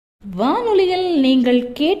வானொலியில் நீங்கள்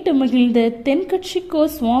கேட்டு மகிழ்ந்த தென்கட்சி கோ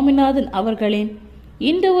சுவாமிநாதன் அவர்களின்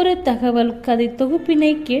இன்று ஒரு தகவல் கதை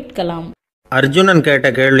தொகுப்பினை கேட்கலாம். அர்ஜுனன்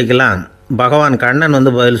கேட்ட கேள்விக்கெல்லாம் பகவான் கண்ணன்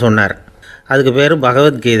பதில் சொன்னார். அதுக்கு பேர்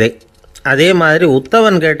பகவத்கீதை. அதே மாதிரி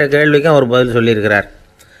உத்தவன் கேட்ட கேள்விக்கும் அவர் பதில் சொல்லியிருக்கிறார்.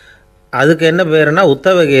 அதுக்கு என்ன பேருனா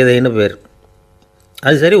உத்தவ கீதைன்னு பேர்.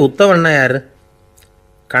 அது சரி, உத்தவன்னா யார்?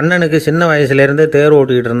 கண்ணனுக்கு சின்ன வயசுலேருந்தே தேர்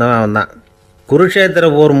ஓட்டிக்கிட்டு இருந்தவன் அவன் தான். குருஷேத்திர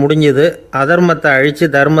போர் முடிஞ்சது. அதர்மத்தை அழித்து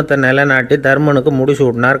தர்மத்தை நிலைநாட்டி தர்மனுக்கு முடிச்சு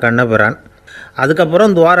விட்டினார் கண்ணபிரான்.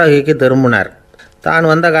 அதுக்கப்புறம் துவாரகைக்கு திரும்பினார். தான்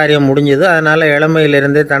வந்த காரியம் முடிஞ்சது. அதனால்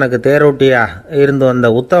இளமையிலிருந்தே தனக்கு தேரோட்டியாக இருந்து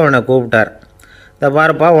வந்த உத்தவனை கூப்பிட்டார். இதை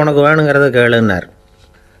பாருப்பா, உனக்கு வேணுங்கிறத கேளுன்னார்.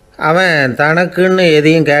 அவன் தனக்குன்னு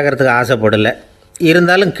எதையும் கேட்குறதுக்கு ஆசைப்படலை.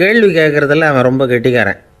 இருந்தாலும் கேள்வி கேட்குறதில்ல அவன் ரொம்ப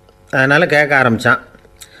கெட்டிக்காரன். அதனால் கேட்க ஆரம்பித்தான்.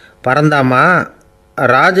 பரந்தாமா,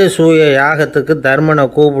 ராஜசூய யாகத்துக்கு தர்மனை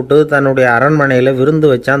கூப்பிட்டு தன்னுடைய அரண்மனையில் விருந்து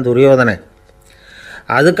வச்சான் துரியோதனை.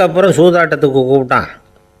 அதுக்கப்புறம் சூதாட்டத்துக்கு கூப்பிட்டான்.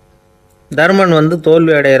 தர்மன்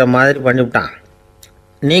தோல்வி அடைகிற மாதிரி பண்ணிவிட்டான்.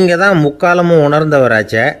 நீங்கள் தான் முக்காலமும்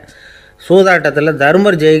உணர்ந்தவராச்சே, சூதாட்டத்தில்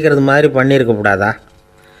தர்மர் ஜெயிக்கிறது மாதிரி பண்ணியிருக்கக்கூடாதா?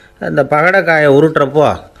 இந்த பகடைக்காயை உருட்டுறப்போ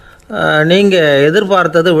நீங்கள்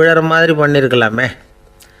எதிர்பார்த்தது விழற மாதிரி பண்ணியிருக்கலாமே.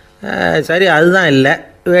 சரி, அதுதான் இல்லை.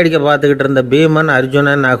 வேடிக்கை பார்த்துக்கிட்டு இருந்த பீமன்,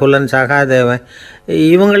 அர்ஜுனன், நகுலன், சகாதேவன்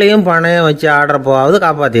இவங்களையும் பணையம் வச்சு ஆடுறப்போவாவது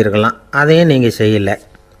காப்பாற்றிருக்கலாம். அதையும் நீங்கள் செய்யலை.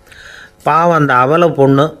 பாவம், அந்த அவல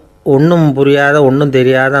பொண்ணு, ஒன்றும் புரியாத ஒன்றும்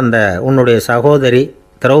தெரியாத அந்த உன்னுடைய சகோதரி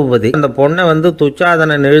திரௌபதி, அந்த பொண்ணை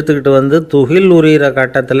துச்சாதனன் இழுத்துக்கிட்டு துகில் உரிகிற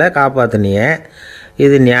கட்டத்தில் காப்பாற்றினியே.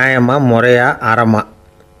 இது நியாயமா, முறையா, அறமா?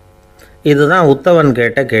 இதுதான் உத்தவன்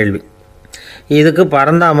கேட்ட கேள்வி. இதுக்கு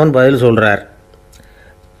பரந்தாமன் பதில் சொல்கிறார்.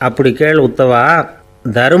 அப்படி கேள் உத்தவா.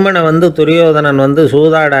 தருமனை துரியோதனன்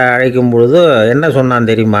சூதாட அழைக்கும் பொழுது என்ன சொன்னான்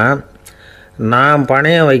தெரியுமா? நான்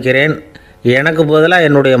பணையம் வைக்கிறேன், எனக்கு பதிலாக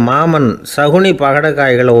என்னுடைய மாமன் சகுனி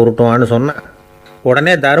பகடைக்காய்களை உருட்டுவான்னு சொன்னான்.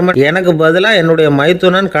 உடனே தருமன், எனக்கு பதிலாக என்னுடைய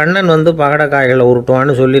மைத்துனன் கண்ணன் பகடைக்காய்களை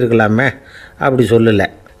உருட்டுவான்னு சொல்லியிருக்கலாமே. அப்படி சொல்லலை.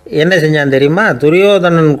 என்ன செஞ்சான் தெரியுமா?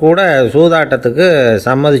 துரியோதனன் கூட சூதாட்டத்துக்கு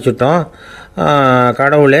சம்மதிச்சிட்டோம்,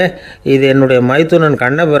 கடவுளே இது என்னுடைய மைத்துனன்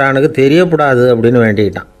கண்ணபிரானுக்கு தெரியக்கூடாது அப்படின்னு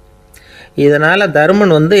வேண்டிக்கிட்டான். இதனால்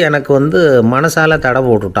தருமன் எனக்கு மனசால் தடை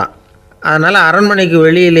போட்டுட்டான். அதனால் அரண்மனைக்கு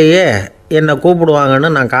வெளியிலேயே என்னை கூப்பிடுவாங்கன்னு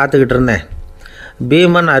நான் காத்துக்கிட்டு இருந்தேன்.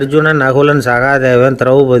 பீமன், அர்ஜுனன், நகுலன், சகாதேவன்,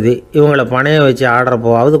 திரௌபதி இவங்களை பணையம் வச்சு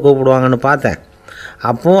ஆடுறப்போவாவது கூப்பிடுவாங்கன்னு பார்த்தேன்.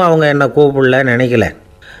 அப்பவும் அவங்க என்னை கூப்பிடல, நினைக்கல.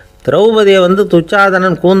 திரௌபதியை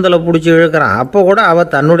துச்சாதனன் கூந்தலை பிடிச்சி இழுக்கிறான். அப்போ கூட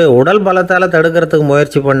அவள் தன்னுடைய உடல் பலத்தால் தடுக்கிறதுக்கு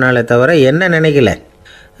முயற்சி பண்ணாலே தவிர என்ன நினைக்கல.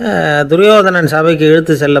 துரியோதனன் சபைக்கு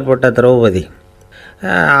இழுத்து செல்லப்பட்ட திரௌபதி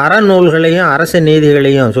அறநூல்களையும் அரச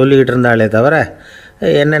நீதிகளையும் சொல்லிக்கிட்டு இருந்தாலே தவிர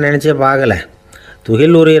என்ன நினச்சே பார்க்கலை.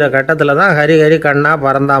 துகில் உரிகிற கட்டத்தில் தான் ஹரி ஹரி கண்ணா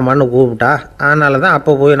பரந்தாமன்னு கூப்பிட்டா. அதனால தான்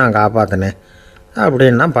அப்போ போய் நான் காப்பாற்றினேன்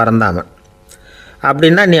அப்படின்னா பரந்தாமன்.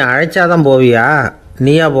 அப்படின்னா நீ அழைச்சாதான் போவியா,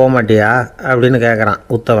 நீயா போக மாட்டியா அப்படின்னு கேட்குறான்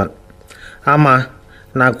உத்தவன். ஆமாம்,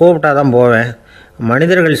 நான் கூப்பிட்டா தான் போவேன்.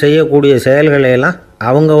 மனிதர்கள் செய்யக்கூடிய செயல்களையெல்லாம்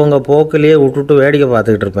அவங்கவுங்க போக்கிலேயே விட்டுட்டு வேடிக்கை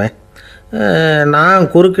பார்த்துக்கிட்டு இருப்பேன். நான்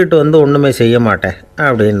குறுக்கிட்டு ஒன்றுமே செய்ய மாட்டேன்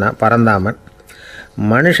அப்படின்னா பரந்தாமன்.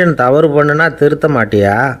 மனுஷன் தவறு பண்ணுனா திருத்த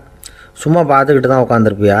மாட்டியா, சும்மா பார்த்துக்கிட்டு தான்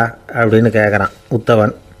உட்காந்துருப்பியா அப்படின்னு கேட்குறான்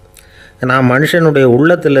உத்தவன். நான் மனுஷனுடைய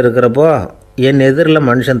உள்ளத்தில் இருக்கிறப்போ என் எதிரில்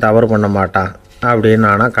மனுஷன் தவறு பண்ண மாட்டான் அப்படின்னு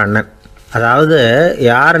ஆனால் கண்ணன். அதாவது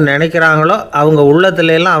யார் நினைக்கிறாங்களோ அவங்க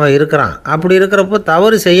உள்ளத்துலலாம் அவன் இருக்கிறான். அப்படி இருக்கிறப்போ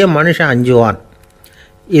தவறு செய்ய மனுஷன் அஞ்சுவான்.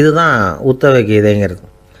 இதுதான் உத்தவ கீதைங்கிறது.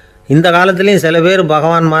 இந்த காலத்துலேயும் சில பேர்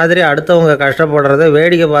பகவான் மாதிரி அடுத்தவங்க கஷ்டப்படுறத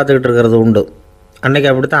வேடிக்கை பார்த்துக்கிட்டு இருக்கிறது உண்டு. அன்றைக்கி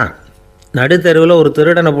அப்படித்தான். நடுத்தெருவில் ஒரு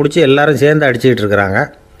திருடனை பிடிச்சி எல்லாரும் சேர்ந்து அடிச்சுக்கிட்டு இருக்கிறாங்க.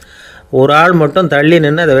 ஒரு ஆள் மட்டும் தள்ளி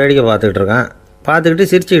நின்று அதை வேடிக்கை பார்த்துக்கிட்டு இருக்கான். பார்த்துக்கிட்டு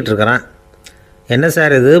சிரிச்சுக்கிட்டு இருக்கிறான். என்ன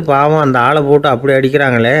சார் இது, பாவம் அந்த ஆளை போட்டு அப்படி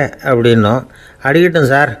அடிக்கிறாங்களே அப்படின்னும்.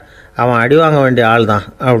 அடிக்கட்டும் சார், அவன் அடி வாங்க வேண்டிய ஆள் தான்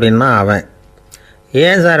அப்படின்னா அவன்.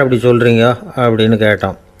 ஏன் சார் அப்படி சொல்கிறீங்க அப்படின்னு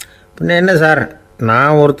கேட்டோம். பின்ன என்ன சார்,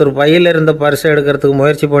 நான் ஒருத்தர் பையில் இருந்த பர்ஸை எடுக்கிறதுக்கு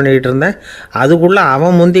முயற்சி பண்ணிக்கிட்டு இருந்தேன். அதுக்குள்ளே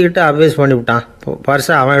அவன் முந்திக்கிட்டு அபேஸ் பண்ணிவிட்டான்.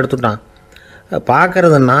 பர்ஸை அவன் எடுத்துட்டான்.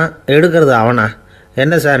 பார்க்குறதுன்னா எடுக்கிறது அவனா?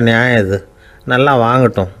 என்ன சார் நியாயம் இது? நல்லா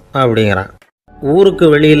வாங்கட்டும் அப்படிங்கிறான். ஊருக்கு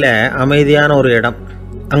வெளியில் அமைதியான ஒரு இடம்,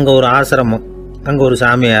 அங்கே ஒரு ஆசிரமம், அங்கே ஒரு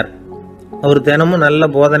சாமியார். அவர் தினமும் நல்ல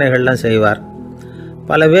போதனைகள்லாம் செய்வார்.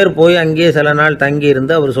 பல பேர் போய் அங்கேயே சில நாள் தங்கி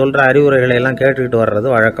இருந்து அவர் சொல்கிற அறிவுரைகளை எல்லாம் கேட்டுக்கிட்டு வர்றது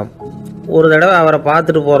வழக்கம். ஒரு தடவை அவரை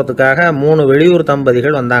பார்த்துட்டு போகிறதுக்காக 3 வெளியூர்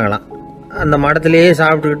தம்பதிகள் வந்தாங்களாம். அந்த மடத்திலேயே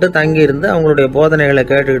சாப்பிட்டுக்கிட்டு தங்கி இருந்து அவங்களுடைய போதனைகளை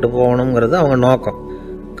கேட்டுக்கிட்டு போகணுங்கிறது அவங்க நோக்கம்.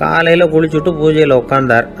 காலையில் குளிச்சுட்டு பூஜையில்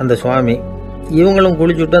உட்காந்தார் அந்த சுவாமி. இவங்களும்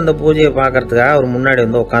குளிச்சுட்டு அந்த பூஜையை பார்க்குறதுக்காக அவர் முன்னாடி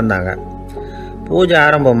உட்காந்தாங்க. பூஜை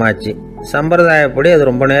ஆரம்பமாச்சு. சம்பிரதாயப்படி அது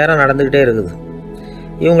ரொம்ப நேரம் நடந்துக்கிட்டே இருக்குது.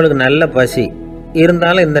 இவங்களுக்கு நல்ல பசி.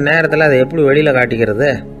 இருந்தாலும் இந்த நேரத்தில் அதை எப்படி வெளியில் காட்டிக்கிறது?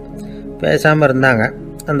 பேசாமல் இருந்தாங்க.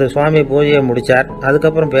 அந்த சுவாமி பூஜையை முடித்தார்.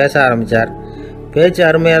 அதுக்கப்புறம் பேச ஆரம்பித்தார். பேச்சு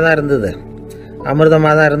அருமையாக தான் இருந்தது,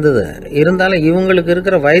 அமிர்தமாக தான் இருந்தது. இருந்தாலும் இவங்களுக்கு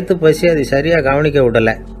இருக்கிற வயிற்று பசி அது சரியாக கவனிக்க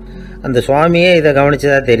விடலை. அந்த சுவாமியே இதை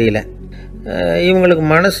கவனித்ததா தெரியல. இவங்களுக்கு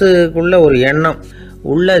மனசுக்குள்ளே ஒரு எண்ணம்,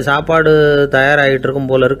 உள்ளே சாப்பாடு தயாராகிட்டு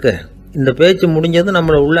இருக்கும் போல இருக்குது, இந்த பேச்சு முடிஞ்சது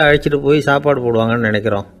நம்மளை உள்ளே அழைச்சிட்டு போய் சாப்பாடு போடுவாங்கன்னு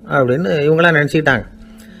நினைக்கிறோம் அப்படின்னு இவங்களாம் நினச்சிக்கிட்டாங்க.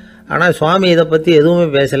 ஆனால் சுவாமி இதை பற்றி எதுவுமே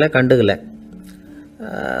பேசலை, கண்டுக்கலை.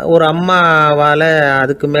 ஒரு அம்மாவால்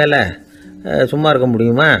அதுக்கு மேலே சும்மா இருக்க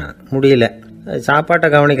முடியுமா? முடியல. சாப்பாட்டை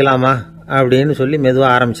கவனிக்கலாமா அப்படின்னு சொல்லி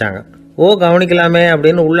மெதுவாக ஆரம்பித்தாங்க. கவனிக்கலாமே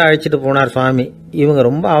அப்படின்னு உள்ளே அழைச்சிட்டு போனார் சுவாமி. இவங்க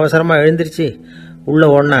ரொம்ப அவசரமாக எழுந்திரிச்சு உள்ளே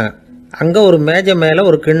ஓடினாங்க. அங்கே ஒரு மேஜை மேலே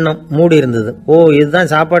ஒரு கிண்ணம் மூடி இருந்தது.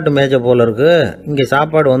 இதுதான் சாப்பாட்டு மேஜை போல இருக்குது, இங்கே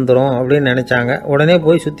சாப்பாடு வந்துடும் அப்படின்னு நினச்சாங்க. உடனே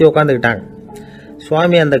போய் சுற்றி உக்காந்துக்கிட்டாங்க.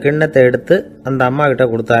 சுவாமி அந்த கிண்ணத்தை எடுத்து அந்த அம்மா கிட்ட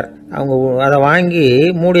கொடுத்தார். அவங்க அதை வாங்கி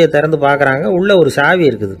மூடியை திறந்து பார்க்குறாங்க. உள்ளே ஒரு சாவி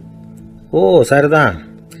இருக்குது. சரிதான்,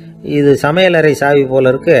 இது சமையலறை சாவி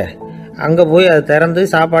போல இருக்கு, அங்கே போய் அதை திறந்து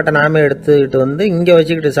சாப்பாட்டை நாமே எடுத்துக்கிட்டு வந்து இங்கே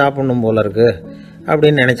வச்சுக்கிட்டு சாப்பிட்ணும் போல இருக்கு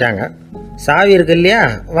அப்படின்னு நினச்சாங்க. சாவி இருக்கு இல்லையா,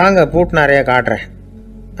 வாங்க பூட்டு நிறையா காட்டுறேன்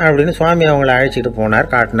அப்படின்னு சுவாமி அவங்கள அழைச்சிட்டு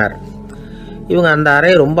போனார், காட்டினார். இவங்க அந்த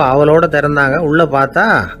அறையை ரொம்ப அவளோடு திறந்தாங்க. உள்ளே பார்த்தா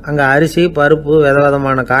அங்கே அரிசி, பருப்பு,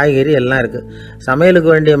 விதவிதமான காய்கறி எல்லாம் இருக்குது. சமையலுக்கு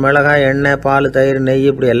வேண்டிய மிளகாய், எண்ணெய், பால், தயிர், நெய்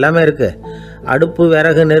இப்படி எல்லாமே இருக்குது. அடுப்பு,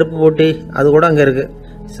 விறகு, நெருப்பு போட்டி அது கூட அங்கே இருக்குது.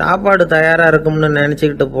 சாப்பாடு தயாராக இருக்கும்னு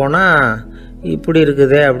நினச்சிக்கிட்டு போனால் இப்படி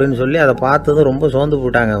இருக்குதே அப்படின்னு சொல்லி அதை பார்த்ததும் ரொம்ப சோர்ந்து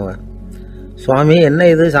போட்டாங்க அவங்க. சுவாமி, என்ன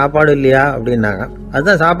இது சாப்பாடு இல்லையா அப்படின்னாங்க.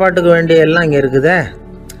 அதுதான் சாப்பாட்டுக்கு வேண்டிய எல்லாம் இங்கே இருக்குதே,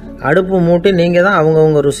 அடுப்பு மூட்டி நீங்கள் தான்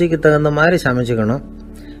அவங்கவுங்க ருசிக்கு தகுந்த மாதிரி சமைச்சிக்கணும்.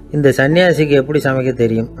 இந்த சன்னியாசிக்கு எப்படி சமைக்க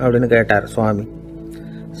தெரியும் அப்படின்னு கேட்டார் சுவாமி.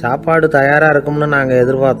 சாப்பாடு தயாராக இருக்கும்னு நாங்கள்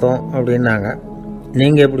எதிர்பார்த்தோம் அப்படின்னாங்க.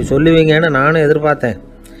 நீங்கள் இப்படி சொல்லுவீங்கன்னு நானும் எதிர்பார்த்தேன்.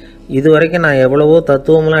 இது வரைக்கும் நான் எவ்வளவோ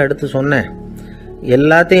தத்துவம்லாம் எடுத்து சொன்னேன்.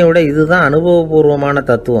 எல்லாத்தையும் விட இதுதான் அனுபவபூர்வமான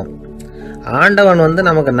தத்துவம். ஆண்டவன்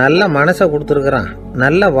நமக்கு நல்ல மனசை கொடுத்துருக்குறான்,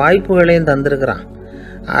 நல்ல வாய்ப்புகளையும் தந்திருக்கிறான்,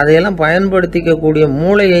 அதையெல்லாம் பயன்படுத்திக்கக்கூடிய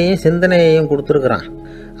மூளையையும் சிந்தனையையும் கொடுத்துருக்குறான்.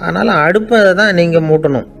 அதனால் அடுப்பை தான் நீங்கள்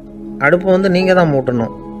மூட்டணும், அடுப்பை நீங்கள் தான்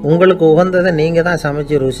மூட்டணும், உங்களுக்கு உகந்ததை நீங்கள் தான்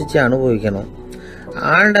சமைச்சு ருசித்து அனுபவிக்கணும்.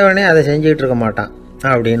 ஆண்டவனே அதை செஞ்சிகிட்டு இருக்க மாட்டான்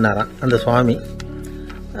அப்படின்னாராம் அந்த சுவாமி.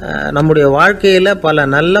 நம்முடைய வாழ்க்கையில் பல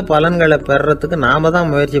நல்ல பலன்களை பெறுறதுக்கு நாம் தான்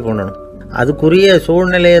முயற்சி பண்ணணும். அதுக்குரிய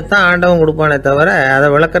சூழ்நிலையை தான் ஆண்டவன் கொடுப்பானே தவிர அதை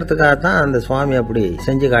விளக்கிறதுக்காக தான் அந்த சுவாமி அப்படி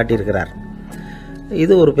செஞ்சு காட்டியிருக்கிறார்.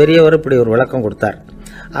 இது ஒரு பெரியவர் இப்படி ஒரு விளக்கம் கொடுத்தார்.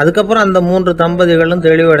 அதுக்கப்புறம் அந்த 3 தம்பதிகளும்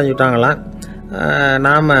தெளிவடைஞ்சுட்டாங்களாம்.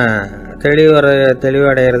 நாம்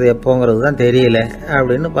தெளிவடைகிறது எப்போங்கிறது தான் தெரியல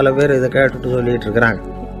அப்படின்னு பல பேர் இதை கேட்டுட்டு சொல்லிகிட்டு இருக்கிறாங்க.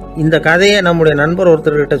 இந்த கதையை நம்முடைய நண்பர்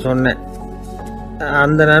ஒருத்தர்கிட்ட சொன்னேன்.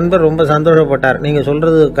 அந்த நண்பர் ரொம்ப சந்தோஷப்பட்டார். நீங்கள்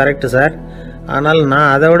சொல்கிறது கரெக்டு சார், ஆனால்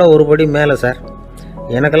நான் அதை விட ஒரு படி மேலே சார்.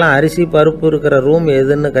 எனக்கெல்லாம் அரிசி, பருப்பு இருக்கிற ரூம்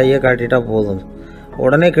எதுன்னு கையை காட்டிட்டா போதும்,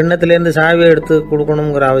 உடனே கிண்ணத்துலேருந்து சாவியை எடுத்து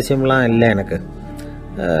கொடுக்கணுங்கிற அவசியம்லாம் இல்லை எனக்கு.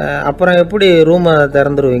 அப்புறம் எப்படி ரூமை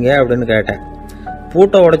திறந்துருவீங்க அப்படின்னு கேட்டேன்.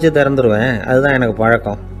 பூட்டை உடைச்சி திறந்துருவேன், அதுதான் எனக்கு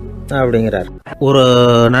பழக்கம் அப்படிங்கிறார். ஒரு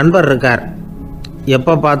நண்பர் இருக்கார்,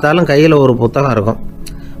 எப்போ பார்த்தாலும் கையில் ஒரு புத்தகம் இருக்கும்.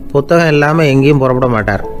 புத்தகம் இல்லாமல் எங்கேயும் புறப்பட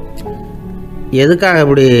மாட்டார். எதுக்காக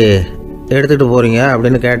இப்படி எடுத்துகிட்டு போகிறீங்க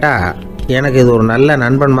அப்படின்னு கேட்டால், எனக்கு இது ஒரு நல்ல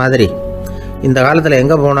நண்பன் மாதிரி, இந்த காலத்தில்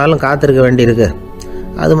எங்கே போனாலும் காத்திருக்க வேண்டியிருக்கு,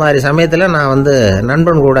 அது மாதிரி சமயத்தில் நான்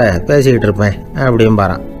நண்பன் கூட பேசிக்கிட்டு இருப்பேன்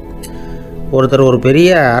அப்படிம்பாரான். ஒருத்தர் ஒரு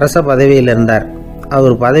பெரிய அரச பதவியில் இருந்தார்.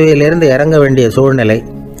 அவர் பதவியிலேருந்து இறங்க வேண்டிய சூழ்நிலை.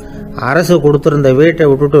 அரசு கொடுத்துருந்த வீட்டை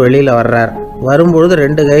விட்டுட்டு வெளியில் வர்றார். வரும்பொழுது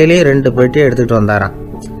 2 கையிலையும் 2 பெட்டியை எடுத்துகிட்டு வந்தாராம்.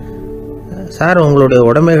 சார், உங்களுடைய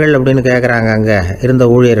உடைமைகள் அப்படின்னு கேட்குறாங்க அங்கே இருந்த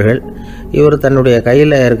ஊழியர்கள். இவர் தன்னுடைய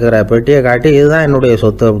கையில் இருக்கிற பெட்டியை காட்டி, இதுதான் என்னுடைய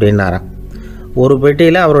சொத்து அப்படின்னாராம். ஒரு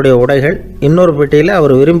பெட்டியில் அவருடைய உடைகள், இன்னொரு பெட்டியில்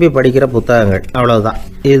அவர் விரும்பி படிக்கிற புத்தகங்கள், அவ்வளவுதான்.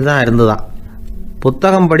 இதுதான் இருந்துதான்.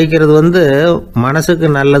 புத்தகம் படிக்கிறது மனசுக்கு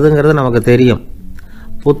நல்லதுங்கிறது நமக்கு தெரியும்.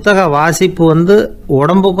 புத்தக வாசிப்பு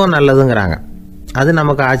உடம்புக்கும் நல்லதுங்கிறாங்க. அது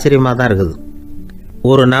நமக்கு ஆச்சரியமாக தான் இருக்குது.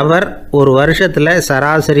 ஒரு நபர் ஒரு வருஷத்தில்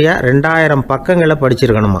சராசரியாக 2000 பக்கங்களை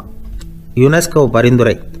படிச்சிருக்கணுமா, யுனெஸ்கோ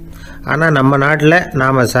பரிந்துரை. ஆனால் நம்ம நாட்டில்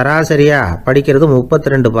நாம் சராசரியாக படிக்கிறது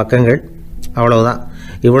 32 பக்கங்கள், அவ்வளவுதான்.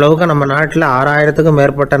 இவ்வளவுக்கு நம்ம நாட்டில் 6000த்துக்கும்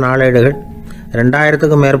மேற்பட்ட நாளேடுகள்,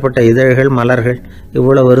 2000த்துக்கும் மேற்பட்ட இதழ்கள், மலர்கள்,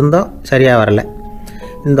 இவ்வளவு இருந்தும் சரியாக வரல.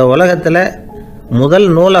 இந்த உலகத்தில் முதல்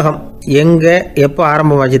நூலகம் எங்கே எப்போ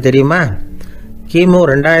ஆரம்பமாச்சு தெரியுமா? கிமு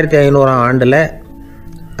 2500ஆம் ஆண்டில்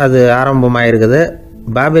அது ஆரம்பமாயிருக்குது.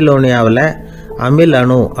 பாபிலோனியாவில் அமில்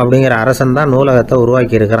அணு அப்படிங்கிற அரசன் தான் நூலகத்தை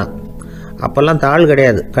உருவாக்கி இருக்கிறான். அப்போல்லாம் தாள்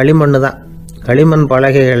கிடையாது, களிமண் தான். களிமண்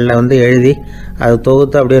பலகைகளில் எழுதி அதை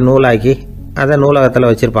தொகுத்து அப்படியே நூலாக்கி அதை நூலகத்தில்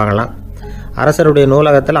வச்சுருப்பாங்களாம். அரசருடைய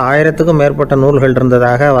நூலகத்தில் 1000க்கும் மேற்பட்ட நூல்கள்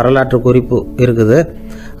இருந்ததாக வரலாற்று குறிப்பு இருக்குது.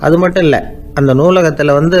 அது மட்டும் இல்லை, அந்த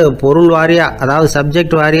நூலகத்தில் வந்து பொருள் வாரியாக, அதாவது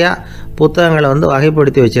சப்ஜெக்ட் வாரியாக புத்தகங்களை வந்து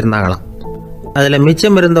வகைப்படுத்தி வச்சுருந்தாங்களாம். அதில்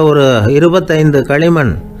மிச்சம் இருந்த ஒரு 25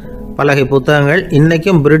 களிமண் பலகை புத்தகங்கள்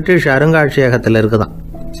இன்றைக்கும் பிரிட்டிஷ் அருங்காட்சியகத்தில் இருக்குதான்.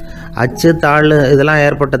 அச்சு தாள் இதெல்லாம்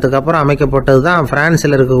ஏற்பட்டதுக்கு அப்புறம் அமைக்கப்பட்டது தான்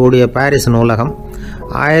பிரான்சில் இருக்கக்கூடிய பாரிஸ் நூலகம்.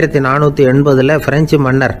 1480 பிரெஞ்சு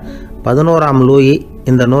மன்னர் 11ஆம் லூயி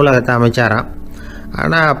இந்த நூலகத்தை அமைச்சாராம்.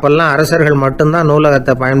 ஆனால் அப்போல்லாம் அரசர்கள் மட்டும்தான்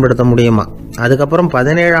நூலகத்தை பயன்படுத்த முடியுமா. அதுக்கப்புறம்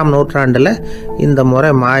 17ஆம் நூற்றாண்டில் இந்த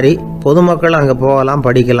முறை மாறி பொதுமக்கள் அங்கே போகலாம்,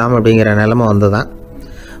 படிக்கலாம் அப்படிங்கிற நிலைமை வந்து தான்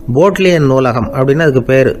போட்லியன் நூலகம் அப்படின்னு அதுக்கு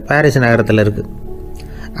பேர் பாரிஸ் நகரத்தில் இருக்குது.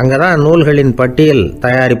 அங்கே தான் நூல்களின் பட்டியல்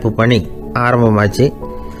தயாரிப்பு பணி ஆரம்பமாச்சு.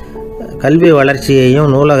 கல்வி வளர்ச்சியையும்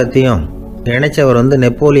நூலகத்தையும் இணைச்சவர் வந்து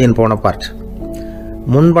நெப்போலியன் போனபார்ட்.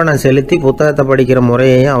 முன்பணம் செலுத்தி புத்தகத்தை படிக்கிற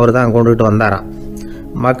முறையையும் அவர் தான் கொண்டுட்டு வந்தாராம்.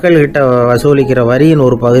 மக்கள்கிட்ட வசூலிக்கிற வரியின்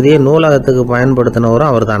ஒரு பகுதியை நூலகத்துக்கு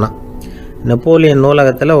பயன்படுத்தினவரும் அவர் தானா. நெப்போலியன்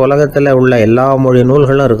நூலகத்தில் உலகத்தில் உள்ள எல்லா மொழி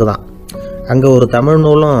நூல்களும் இருக்குதான். அங்கே ஒரு தமிழ்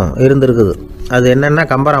நூலும் இருந்திருக்குது. அது என்னென்னா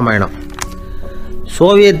கம்பராமாயணம்.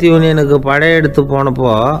 சோவியத் யூனியனுக்கு படையெடுத்து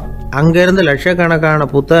போனப்போ அங்கேருந்து லட்சக்கணக்கான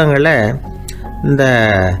புத்தகங்களை இந்த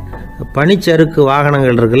பனிச்சறுக்கு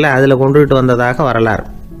வாகனங்கள் இருக்குல்ல, அதில் கொண்டுகிட்டு வந்ததாக வரலாறு.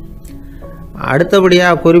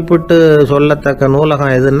 அடுத்தபடியாக குறிப்பிட்டு சொல்லத்தக்க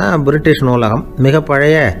நூலகம் எதுன்னா பிரிட்டிஷ் நூலகம். மிக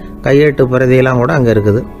பழைய கையெட்டு பிரதியெல்லாம் கூட அங்கே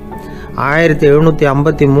இருக்குது.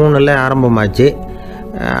 1753 ஆரம்பமாச்சு.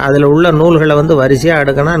 அதில் உள்ள நூல்களை வந்து வரிசையாக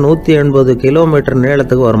அடுக்கினா 180 கிலோமீட்டர்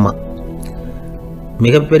நீளத்துக்கு வருமா.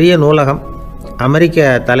 மிகப்பெரிய நூலகம் அமெரிக்க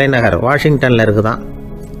தலைநகர் வாஷிங்டனில் இருக்குதான்.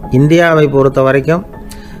 இந்தியாவை பொறுத்த வரைக்கும்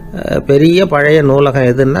பெரிய பழைய நூலகம்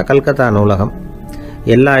எதுன்னா கல்கத்தா நூலகம்.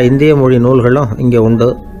 எல்லா இந்திய மொழி நூல்களும் இங்கே உண்டு.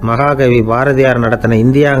 மகாகவி பாரதியார் நடத்தின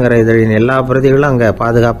இந்தியாங்கிற இதழின் எல்லா பிரதிகளும் அங்கே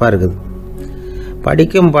பாதுகாப்பாக இருக்குது.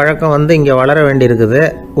 படிக்கும் பழக்கம் வந்து இங்கே வளர வேண்டியிருக்குது.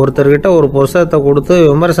 ஒருத்தர்கிட்ட ஒரு புஸ்தகத்தை கொடுத்து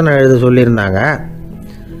விமர்சனம் எழுத சொல்லியிருந்தாங்க.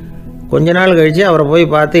 கொஞ்ச நாள் கழித்து அவரை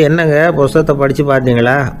போய் பார்த்து, என்னங்க புஸ்தகத்தை படித்து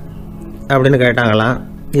பார்த்தீங்களா அப்படின்னு கேட்டாங்களாம்.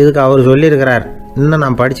 இதுக்கு அவர் சொல்லியிருக்கிறார், இன்னும்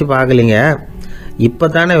நான் படித்து பார்க்கலிங்க, இப்போ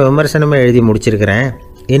தானே விமர்சனமே எழுதி முடிச்சிருக்கிறேன்,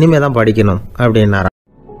 இனிமேல் தான் படிக்கணும் அப்படின்னாராம்.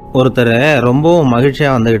 ஒருத்தர் ரொம்பவும்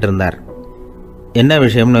மகிழ்ச்சியாக வந்துக்கிட்டு இருந்தார். என்ன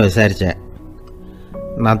விஷயம்னு விசாரித்தேன்.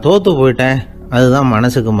 நான் தோற்று போயிட்டேன், அதுதான்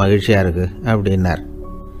மனசுக்கு மகிழ்ச்சியாக இருக்குது அப்படின்னார்.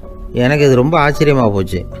 எனக்கு இது ரொம்ப ஆச்சரியமாக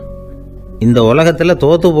போச்சு. இந்த உலகத்தில்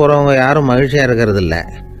தோற்று போகிறவங்க யாரும் மகிழ்ச்சியாக இருக்கிறதில்ல.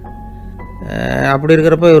 அப்படி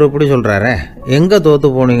இருக்கிறப்ப இவர் இப்படி சொல்கிறாரே, எங்கே தோற்று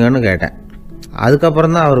போனீங்கன்னு கேட்டேன்.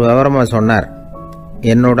 அதுக்கப்புறம் தான் அவர் விவரமாக சொன்னார்.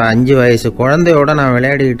 என்னோட 5 வயசு குழந்தையோடு நான்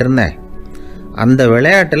விளையாடிக்கிட்டு இருந்தேன். அந்த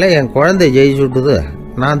விளையாட்டில் என் குழந்தை ஜெயிச்சுட்டுது,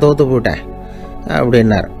 நான் தோற்று போயிட்டேன்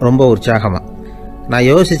அப்படின்னார் ரொம்ப உற்சாகமாக. நான்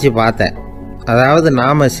யோசித்து பார்த்தேன். அதாவது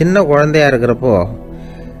நாம் சின்ன குழந்தையாக இருக்கிறப்போ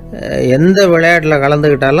எந்த விளையாட்டில்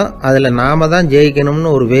கலந்துக்கிட்டாலும் அதில் நாம் தான் ஜெயிக்கணும்னு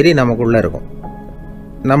ஒரு வெறி நமக்குள்ளே இருக்கும்.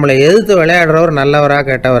 நம்மளை எதிர்த்து விளையாடுறவர் நல்லவரா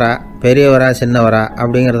கெட்டவரா, பெரியவரா சின்னவரா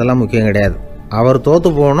அப்படிங்கிறதெல்லாம் முக்கியம் கிடையாது. அவர் தோற்று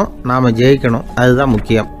போகணும், நாம் ஜெயிக்கணும், அதுதான்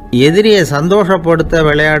முக்கியம். எதிரியை சந்தோஷப்படுத்த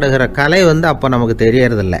விளையாடுகிற கலை வந்து அப்போ நமக்கு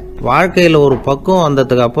தெரியறதில்ல. வாழ்க்கையில் ஒரு பக்குவம்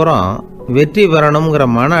வந்ததுக்கு அப்புறம் வெற்றி பெறணுங்கிற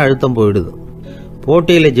மன அழுத்தம் போயிடுது.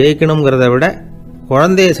 போட்டியில் ஜெயிக்கணுங்கிறத விட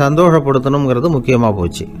குழந்தையை சந்தோஷப்படுத்தணுங்கிறது முக்கியமாக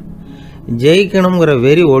போச்சு. ஜெயிக்கணுங்கிற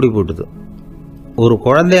வெறி ஓடி போட்டுது. ஒரு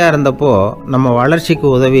குழந்தையாக இருந்தப்போ நம்ம வளர்ச்சிக்கு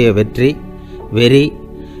உதவிய வெறி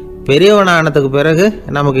பெரியவனானதுக்கு பிறகு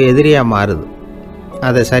நமக்கு எதிரியாக மாறுது.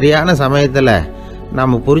 அதை சரியான சமயத்தில்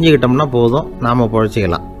நாம் புரிஞ்சுக்கிட்டோம்னா போதும், நாம்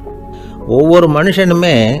பொழைச்சிக்கலாம். ஒவ்வொரு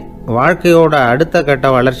மனுஷனுமே வாழ்க்கையோட அடுத்த கட்ட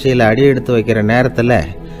வளர்ச்சியில் அடி எடுத்து வைக்கிற நேரத்தில்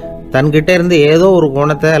தன்கிட்ட இருந்து ஏதோ ஒரு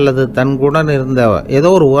குணத்தை அல்லது தன் குணம் இருந்த ஏதோ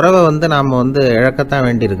ஒரு உறவை வந்து நாம் வந்து இழக்கத்தான்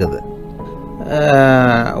வேண்டியிருக்குது.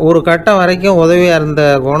 ஒரு கட்டம் வரைக்கும் உதவியாக இருந்த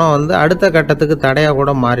குணம் வந்து அடுத்த கட்டத்துக்கு தடையாக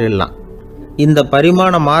கூட மாறிடலாம். இந்த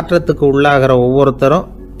பரிமாண மாற்றத்துக்கு உள்ளாகிற ஒவ்வொருத்தரும்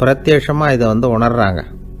பிரத்யட்சமாக இதை வந்து உணர்றாங்க.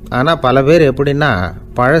 ஆனால் பல பேர் எப்படின்னா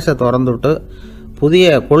பழசை திறந்துவிட்டு புதிய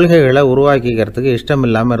கொள்கைகளை உருவாக்கிக்கிறதுக்கு இஷ்டம்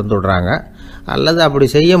இல்லாமல் இருந்துடுறாங்க, அல்லது அப்படி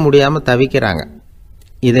செய்ய முடியாமல் தவிக்கிறாங்க.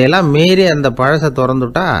 இதையெல்லாம் மீறி அந்த பழசை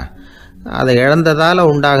திறந்துட்டா அதை இழந்ததால்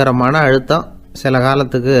உண்டாகிற மன அழுத்தம் சில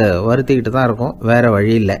காலத்துக்கு வருத்திக்கிட்டு தான் இருக்கும், வேறு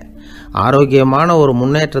வழி இல்லை. ஆரோக்கியமான ஒரு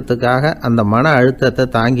முன்னேற்றத்துக்காக அந்த மன அழுத்தத்தை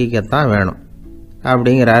தாங்கிக்கத்தான் வேணும்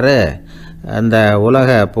அப்படிங்கிறாரு அந்த உலக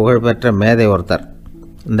புகழ்பெற்ற மேதை ஒருத்தர்,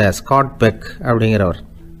 இந்த ஸ்காட் பெக் அப்படிங்கிறவர்.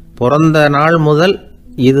 பிறந்த நாள் முதல்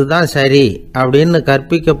இதுதான் சரி அப்படின்னு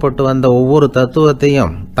கற்பிக்கப்பட்டு வந்த ஒவ்வொரு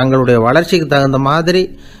தத்துவத்தையும் தங்களுடைய வளர்ச்சிக்கு தகுந்த மாதிரி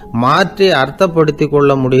மாற்றி அர்த்தப்படுத்தி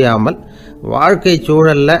கொள்ள முடியாமல் வாழ்க்கை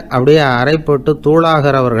சூழலில் அப்படியே அரைப்பட்டு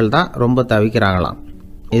தூளாகிறவர்கள் தான் ரொம்ப தவிக்கிறாங்களாம்.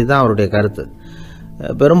 இதுதான் அவருடைய கருத்து.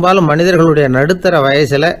 பெரும்பாலும் மனிதர்களுடைய நடுத்தர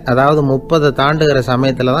வயசில், அதாவது 30 தாண்டுகிற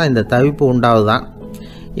சமயத்தில் தான் இந்த தவிப்பு உண்டாகுதான்.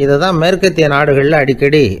 இதை தான் மேற்கத்திய நாடுகளில்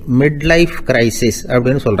அடிக்கடி மிட் லைஃப் கிரைசிஸ்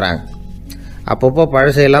அப்படின்னு சொல்கிறாங்க. அப்பப்போ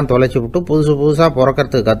பழசையெல்லாம் தொலைச்சி விட்டு புதுசாக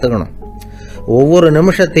பிறக்கிறதுக்கு கற்றுக்கணும். ஒவ்வொரு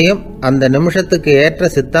நிமிஷத்தையும் அந்த நிமிஷத்துக்கு ஏற்ற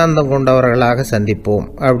சித்தாந்தம் கொண்டவர்களாக சந்திப்போம்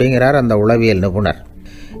அப்படிங்கிறார் அந்த உளவியல் நிபுணர்.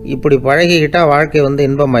 இப்படி பழகிக்கிட்டால் வாழ்க்கை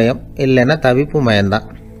இன்பமயம், இல்லைன்னா தவிப்பு மயம்தான்.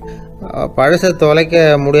 பழசை தொலைக்க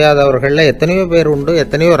முடியாதவர்களில் எத்தனையோ பேர் உண்டு,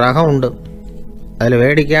 எத்தனையோ ரகம் உண்டு. அதில்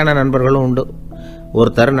வேடிக்கையான நண்பர்களும் உண்டு.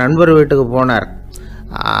 ஒருத்தர் நண்பர் வீட்டுக்கு போனார்.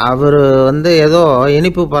 அவர் ஏதோ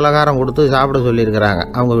இனிப்பு பலகாரம் கொடுத்து சாப்பிட சொல்லியிருக்கிறாங்க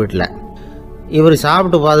அவங்க வீட்டில். இவர்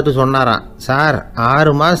சாப்பிட்டு பார்த்துட்டு சொன்னாராம், சார்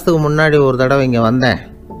 6 மாதத்துக்கு முன்னாடி ஒரு தடவை இங்கே வந்தேன்,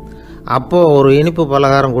 அப்போது ஒரு இனிப்பு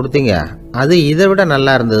பலகாரம் கொடுத்தீங்க, அது இதை விட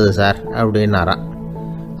நல்லா இருந்தது சார் அப்படின்னாராம்.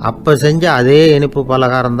 அப்போ செஞ்ச அதே இனிப்பு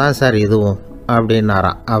பலகாரம் தான் சார் இதுவும்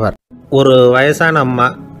அப்படின்னாராம் அவர். ஒரு வயசான அம்மா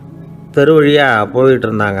தெரு வழியாக போயிட்டு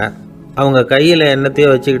இருந்தாங்க. அவங்க கையில் எண்ணத்தையோ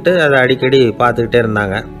வச்சுக்கிட்டு அதை அடிக்கடி பார்த்துக்கிட்டே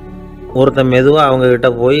இருந்தாங்க. ஒருத்தன் மெதுவாக அவங்கக்கிட்ட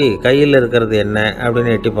போய் கையில் இருக்கிறது என்ன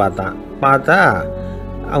அப்படின்னு எட்டி பார்த்தா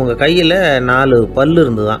அவங்க கையில் 4 பல்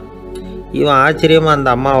இருந்துதான். இவன் ஆச்சரியமாக அந்த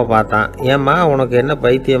அம்மாவை பார்த்தான். ஏம்மா உனக்கு என்ன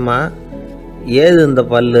பைத்தியமா, ஏது இந்த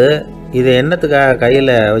பல், இதை என்னத்துக்காக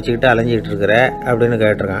கையில் வச்சுக்கிட்டு அலைஞ்சிக்கிட்டு இருக்கிற அப்படின்னு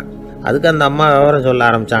கேட்டிருக்கான். அதுக்கு அந்த அம்மா விவரம் சொல்ல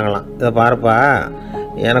ஆரம்பித்தாங்களாம். இதை பாருப்பா,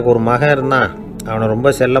 எனக்கு ஒரு மகன் இருந்தான், அவனை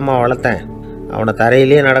ரொம்ப செல்லமாக வளர்த்தேன். அவனை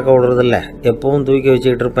தரையிலேயே நடக்க விடுறதில்ல, எப்பவும் தூக்கி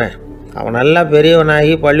வச்சுக்கிட்டு இருப்பேன். அவன் நல்லா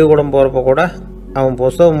பெரியவனாகி பள்ளிக்கூடம் போகிறப்ப கூட அவன்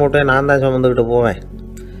புஸ்தகம் மூட்டையை நான் தான் சுமந்துக்கிட்டு போவேன்.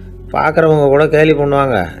 பார்க்குறவங்க கூட கேலி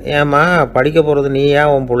பண்ணுவாங்க, ஏம்மா படிக்க போகிறது நீயா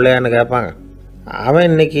உன் பிள்ளையான்னு கேட்பாங்க. அவன்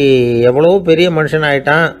இன்றைக்கி எவ்வளோ பெரிய மனுஷன்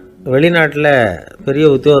ஆகிட்டான், வெளிநாட்டில் பெரிய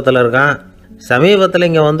உத்தியோகத்தில் இருக்கான். சமீபத்தில்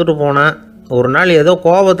இங்கே வந்துட்டு போனான். ஒரு நாள் ஏதோ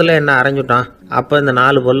கோபத்தில் என்ன அரைஞ்சுட்டான். அப்போ இந்த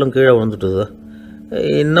 4 பல்லும் கீழே விழுந்துட்டுது.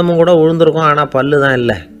 இன்னமும் கூட விழுந்திருக்கும், ஆனால் பல்லு தான்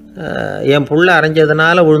இல்லை. என் புள்ள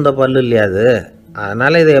அரைஞ்சதுனால விழுந்த பல்லு இல்லையா அது,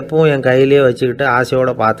 அதனால் இதை எப்பவும் என் கையிலேயே வச்சுக்கிட்டு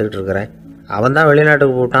ஆசையோடு பார்த்துக்கிட்டு இருக்கிறேன். அவன் தான்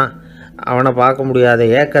வெளிநாட்டுக்கு போட்டான், அவனை பார்க்க முடியாத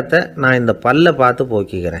ஏக்கத்தை நான் இந்த பல்லை பார்த்து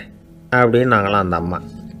போக்கிக்கிறேன் அப்படின்னு நாங்களாம் அந்த அம்மா.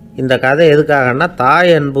 இந்த கதை எதுக்காகன்னா,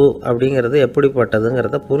 தாய் அன்பு அப்படிங்கிறது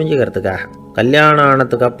எப்படிப்பட்டதுங்கிறத புரிஞ்சுக்கிறதுக்காக. கல்யாணம்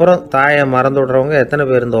ஆனதுக்கப்புறம் தாயை மறந்து விட்றவங்க எத்தனை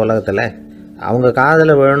பேர் இந்த உலகத்தில், அவங்க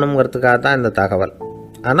காதில் வேணுங்கிறதுக்காக தான் இந்த தகவல்.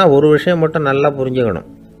 ஆனால் ஒரு விஷயம் மட்டும் நல்லா புரிஞ்சுக்கணும்,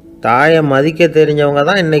 தாயை மதிக்க தெரிஞ்சவங்க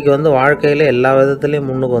தான் இன்றைக்கி வாழ்க்கையில் எல்லா விதத்துலேயும்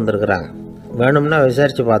முன்னுக்கு வந்திருக்கிறாங்க. வேணும்னா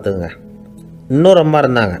விசாரித்து பார்த்துங்க. இன்னொரு அம்மா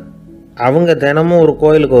இருந்தாங்க. அவங்க தினமும் ஒரு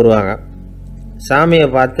கோயிலுக்கு வருவாங்க. சாமியை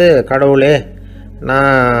பார்த்து, கடவுளே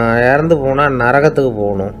நான் இறந்து போனால் நரகத்துக்கு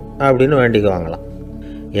போகணும் அப்படின்னு வேண்டிக்குவாங்களாம்.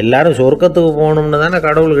 எல்லோரும் சொர்க்கத்துக்கு போகணும்னு தானே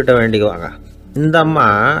கடவுள்கிட்ட வேண்டிக்குவாங்க. இந்த அம்மா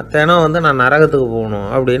தினம் நான் நரகத்துக்கு போகணும்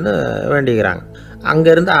அப்படின்னு வேண்டிக்கிறாங்க.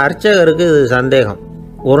 அங்கேருந்து அர்ச்சகருக்கு இது சந்தேகம்.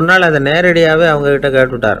 ஒரு நாள் அதை நேரடியாகவே அவங்கக்கிட்ட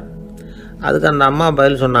கேட்டுவிட்டார். அதுக்கு அந்த அம்மா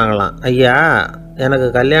பதில் சொன்னாங்களாம், ஐயா எனக்கு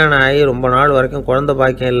கல்யாணம் ஆகி ரொம்ப நாள் வரைக்கும் குழந்தை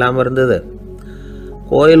பாக்கியம் இல்லாமல் இருந்தது.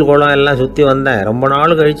 கோயில் குளம் எல்லாம் சுற்றி வந்தேன். ரொம்ப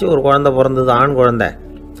நாள் கழித்து ஒரு குழந்தை பிறந்தது, ஆண் குழந்தை.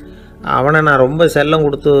 அவனை நான் ரொம்ப செல்லம்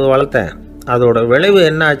கொடுத்து வளர்த்தேன். அதோட விளைவு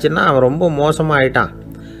என்ன ஆச்சுன்னா, அவன் ரொம்ப மோசமாக ஆகிட்டான்.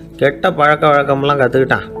 கெட்ட பழக்க வழக்கம்லாம்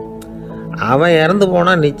கற்றுக்கிட்டான். அவன் இறந்து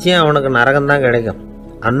போனால் நிச்சயம் அவனுக்கு நரகம்தான் கிடைக்கும்.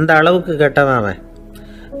 அந்த அளவுக்கு கெட்டவன் அவன்.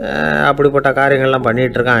 அப்படிப்பட்ட காரியங்கள்லாம்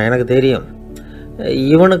பண்ணிகிட்ருக்கான், எனக்கு தெரியும்.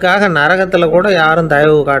 இவனுக்காக நரகத்தில் கூட யாரும்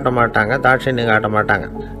தயவு காட்ட மாட்டாங்க, தாட்சண்யம் காட்ட மாட்டாங்க.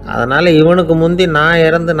 அதனால் இவனுக்கு முந்தி நான்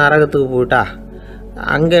இறந்து நரகத்துக்கு போயிட்டா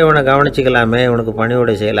அங்கே இவனை கவனிச்சிக்கலாமே, இவனுக்கு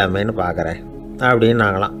பணிவிடை செய்யலாமேன்னு பார்க்குறேன் அப்படின்னு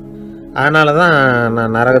நாங்களாம். அதனால தான்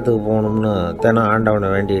நான் நரகத்துக்கு போகணும்னு தினம் ஆண்டவனை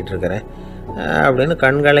வேண்டிகிட்டு இருக்கிறேன் அப்படின்னு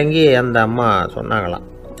கண்கலங்கி அந்த அம்மா சொன்னாங்களாம்.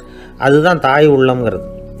 அதுதான் தாய் உள்ளம்ங்கிறது.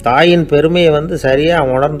 தாயின் பெருமையை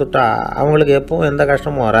சரியாக உணர்ந்துட்டா அவங்களுக்கு எப்பவும் எந்த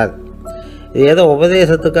கஷ்டமும் வராது. இது ஏதோ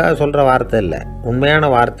உபதேசத்துக்காக சொல்கிற வார்த்தை இல்லை, உண்மையான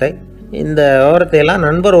வார்த்தை. இந்த விவரத்தையெல்லாம்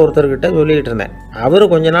நண்பர் ஒருத்தர்கிட்ட சொல்லிக்கிட்டு இருந்தேன். அவர்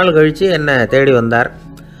கொஞ்ச நாள் கழித்து என்னை தேடி வந்தார்.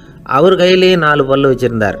 அவர் கையிலேயே 4 பல்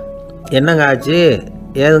வச்சுருந்தார். என்னங்க ஆச்சு,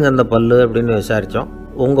 ஏதுங்க அந்த பல் அப்படின்னு விசாரித்தோம்.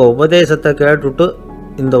 உங்கள் உபதேசத்தை கேட்டுவிட்டு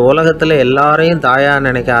இந்த உலகத்தில் எல்லாரையும் தாயாக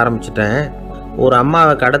நினைக்க ஆரம்பிச்சிட்டேன். ஒரு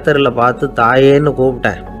அம்மாவை கடத்தரில் பார்த்து தாயேன்னு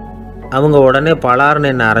கூப்பிட்டேன். அவங்க உடனே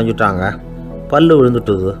பலார்னு என்னை அரைஞ்சிட்டாங்க, பல்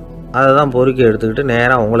விழுந்துட்டுது. அதை தான் பொறுக்கி எடுத்துக்கிட்டு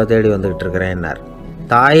நேராக உங்களை தேடி வந்துக்கிட்டு இருக்கிறேன்னார்.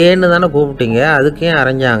 தாயேன்னு தானே கூப்பிட்டீங்க, அதுக்கு ஏன்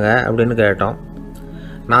அரைஞ்சாங்க அப்படின்னு கேட்டோம்.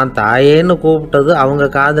 நான் தாயேன்னு கூப்பிட்டது அவங்க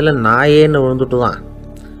காதில் நாயேன்னு விழுந்துட்டு தான்,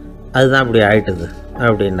 அதுதான் இப்படி ஆயிட்டுது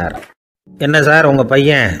அப்படின்னார். என்ன சார் உங்கள்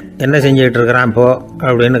பையன் என்ன செஞ்சுக்கிட்டு இருக்கிறான் இப்போது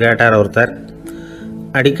அப்படின்னு கேட்டார் ஒருத்தர்.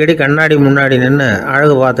 அடிக்கடி கண்ணாடி முன்னாடி நின்று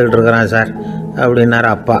அழகு பார்த்துக்கிட்டு இருக்கிறான் சார் அப்படின்னார்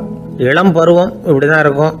அப்பா. இளம் பருவம் இப்படி தான்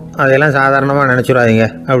இருக்கும், அதையெல்லாம் சாதாரணமாக நினச்சிடாதீங்க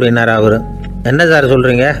அப்படின்னார் அவர். என்ன சார்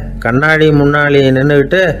சொல்கிறீங்க, கண்ணாடி முன்னாடி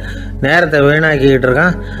நின்றுக்கிட்டு நேரத்தை வீணாக்கிக்கிட்டு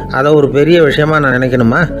இருக்கான், அதை ஒரு பெரிய விஷயமா நான்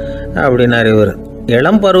நினைக்கணுமா அப்படின்னார் இவர்.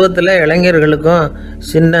 இளம் பருவத்தில் இளைஞர்களுக்கும்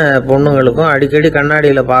சின்ன பொண்ணுங்களுக்கும் அடிக்கடி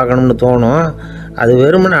கண்ணாடியில் பார்க்கணும்னு தோணும். அது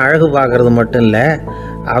வெறுமனே அழகு பார்க்குறது மட்டும் இல்லை,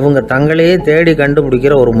 அவங்க தங்களையே தேடி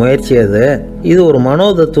கண்டுபிடிக்கிற ஒரு முயற்சி அது. இது ஒரு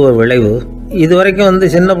மனோதத்துவ விளைவு. இது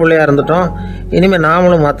வரைக்கும் சின்ன பிள்ளையா இருந்துட்டோம், இனிமேல்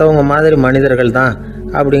நாமளும் மற்றவங்க மாதிரி மனிதர்கள் தான்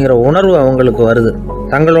அப்படிங்கிற உணர்வு அவங்களுக்கு வருது.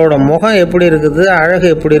 தங்களோட முகம் எப்படி இருக்குது, அழகு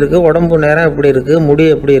எப்படி இருக்குது, உடம்பு நேரம் எப்படி இருக்குது, முடி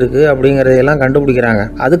எப்படி இருக்குது அப்படிங்கிறதையெல்லாம் கண்டுபிடிக்கிறாங்க.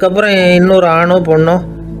 அதுக்கப்புறம் இன்னொரு ஆணோ பொண்ணோ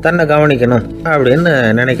தன்னை கவனிக்கணும் அப்படின்னு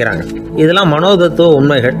நினைக்கிறாங்க. இதெல்லாம் மனோதத்துவ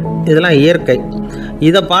உண்மைகள், இதெல்லாம் இயற்கை.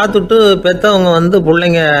 இதை பார்த்துட்டு பெற்றவங்க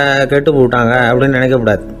பிள்ளைங்க கெட்டு போட்டாங்க அப்படின்னு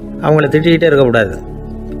நினைக்கக்கூடாது, அவங்கள திட்டிக்கிட்டே இருக்கக்கூடாது.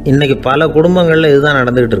 இன்றைக்கி பல குடும்பங்களில் இதுதான்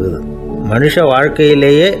நடந்துக்கிட்டு இருக்குது. மனுஷ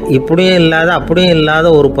வாழ்க்கையிலேயே இப்படியும் இல்லாத அப்படியும் இல்லாத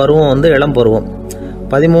ஒரு பருவம் இளம் பருவம்.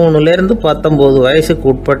 13லேருந்து 19 வயசுக்கு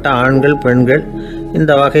உட்பட்ட ஆண்கள் பெண்கள்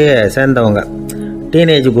இந்த வகையை சேர்ந்தவங்க,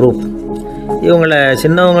 டீனேஜ் குரூப். இவங்கள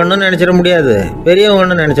சின்னவங்கன்னு நினச்சிட முடியாது,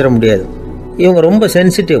 பெரியவங்கன்னு நினச்சிட முடியாது. இவங்க ரொம்ப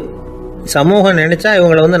சென்சிட்டிவ். சமூகம் நினச்சா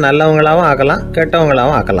இவங்களை நல்லவங்களாகவும் ஆக்கலாம்,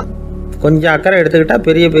 கெட்டவங்களாகவும் ஆக்கலாம். கொஞ்சம் அக்கறை எடுத்துக்கிட்டால்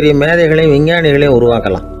பெரிய பெரிய மேதைகளையும் விஞ்ஞானிகளையும்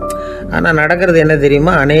உருவாக்கலாம். ஆனால் நடக்கிறது என்ன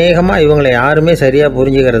தெரியுமா? அநேகமாக இவங்களை யாருமே சரியாக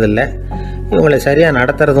புரிஞ்சுக்கிறது இல்லை, இவங்களை சரியாக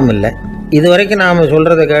நடத்துறதும் இல்லை. இது வரைக்கும் நாம்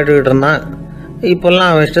சொல்கிறத கேட்டுக்கிட்டு இருந்தான்,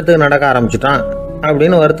 இப்போல்லாம் அவன் இஷ்டத்துக்கு நடக்க ஆரம்பிச்சுட்டான்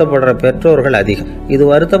அப்படின்னு வருத்தப்படுற பெற்றோர்கள் அதிகம். இது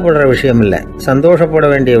வருத்தப்படுற விஷயம் இல்லை, சந்தோஷப்பட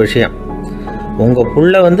வேண்டிய விஷயம். உங்கள்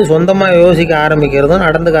புள்ள சொந்தமாக யோசிக்க ஆரம்பிக்கிறதும்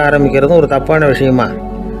நடந்துக்க ஆரம்பிக்கிறதும் ஒரு தப்பான விஷயமா?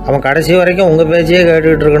 அவன் கடைசி வரைக்கும் உங்கள் பேச்சையே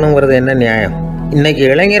கேட்டுக்கிட்டு இருக்கணுங்கிறது என்ன நியாயம்? இன்றைக்கி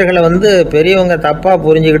இளைஞர்களை பெரியவங்க தப்பாக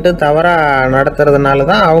புரிஞ்சுக்கிட்டு தவறாக நடத்துறதுனால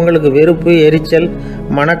தான் அவங்களுக்கு வெறுப்பு, எரிச்சல்,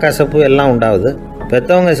 மனக்கசப்பு எல்லாம் உண்டாகுது.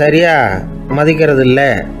 பெற்றவங்க சரியாக மதிக்கிறது இல்லை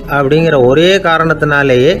அப்படிங்கிற ஒரே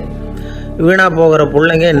காரணத்தினாலேயே வீணாக போகிற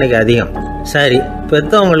பிள்ளைங்க இன்றைக்கி அதிகம். சரி,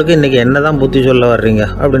 பெற்றவங்களுக்கு இன்றைக்கி என்ன தான் புத்தி சொல்ல வர்றீங்க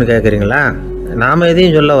அப்படின்னு கேட்குறீங்களா? நாம்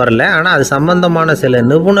எதையும் சொல்ல வரல, ஆனால் அது சம்பந்தமான சில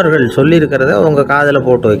நிபுணர்கள் சொல்லியிருக்கிறத உங்கள் காதில்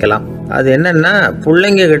போட்டு வைக்கலாம். அது என்னென்னா,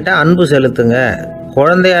 பிள்ளைங்க கிட்ட அன்பு செலுத்துங்க.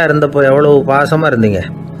 குழந்தையாக இருந்தப்போ எவ்வளவு பாசமாக இருந்தீங்க,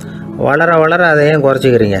 வளர வளர அதை ஏன்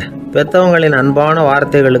குறைச்சிக்கிறீங்க? பெற்றவங்களின் அன்பான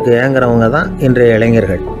வார்த்தைகளுக்கு ஏங்குறவங்க தான் இன்றைய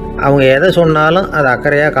இளைஞர்கள். அவங்க எதை சொன்னாலும் அதை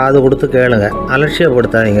அக்கறையாக காது கொடுத்து கேளுங்க,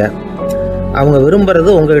 அலட்சியப்படுத்தாதீங்க. அவங்க விரும்புகிறது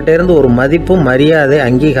உங்கள்கிட்டேருந்து ஒரு மதிப்பு, மரியாதை,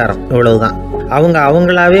 அங்கீகாரம், இவ்வளவுதான். அவங்க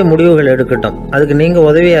அவங்களாவே முடிவுகள் எடுக்கட்டும், அதுக்கு நீங்கள்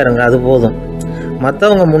உதவியாக இருங்க, அது போதும்.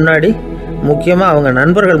 மற்றவங்க முன்னாடி, முக்கியமாக அவங்க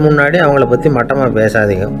நண்பர்கள் முன்னாடி அவங்கள பற்றி மட்டமாக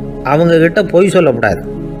பேசாதீங்க. அவங்கக்கிட்ட பொய் சொல்லக்கூடாது.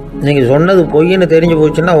 நீங்கள் சொன்னது பொய்ன்னு தெரிஞ்சு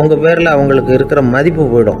போச்சுன்னா உங்கள் பேரில் அவங்களுக்கு இருக்கிற மதிப்பு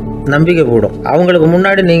போயிடும், நம்பிக்கை போயிடும். அவங்களுக்கு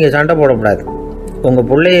முன்னாடி நீங்கள் சண்டை போடக்கூடாது. உங்கள்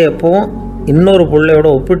பிள்ளைய எப்பவும் இன்னொரு பிள்ளையோட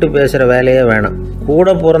ஒப்பிட்டு பேசுகிற வேலையே வேணாம்.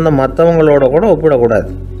 கூட பிறந்த மற்றவங்களோட கூட ஒப்பிடக்கூடாது.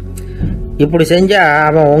 இப்படி செஞ்சால்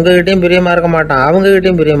அவன் உங்ககிட்டையும் பிரியமாக இருக்க மாட்டான்,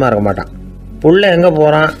 அவங்ககிட்டையும் பிரியமாக இருக்க மாட்டான். புள்ள எங்கே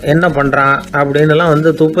போகிறான், என்ன பண்ணுறான் அப்படின்னுலாம்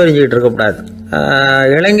துப்பறிஞ்சிக்கிட்டு இருக்கக்கூடாது.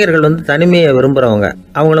 இளைஞர்கள் தனிமையை விரும்புகிறவங்க.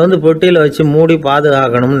 அவங்கள பெட்டியில் வச்சு மூடி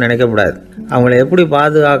பாதுகாக்கணும்னு நினைக்கக்கூடாது. அவங்கள எப்படி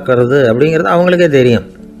பாதுகாக்கிறது அப்படிங்கிறது அவங்களுக்கே தெரியும்.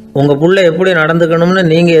 உங்கள் புள்ள எப்படி நடந்துக்கணும்னு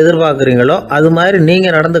நீங்கள் எதிர்பார்க்குறீங்களோ அது மாதிரி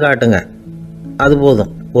நீங்கள் நடந்து காட்டுங்க, அது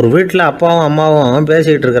போதும். ஒரு வீட்டில் அப்பாவும் அம்மாவும்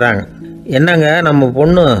பேசிக்கிட்டு இருக்கிறாங்க. என்னங்க, நம்ம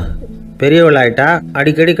பொண்ணு பெரியவளாயிட்டா,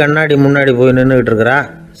 அடிக்கடி கண்ணாடி முன்னாடி போய் நின்றுக்கிட்டு இருக்கிறா,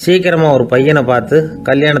 சீக்கிரமாக ஒரு பையனை பார்த்து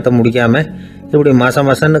கல்யாணத்தை முடிக்காமல் இப்படி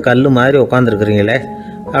மசன்னு கல் மாதிரி உட்காந்துருக்குறீங்களே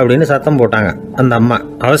அப்படின்னு சத்தம் போட்டாங்க அந்த அம்மா.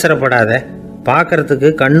 அவசரப்படாத, பார்க்குறதுக்கு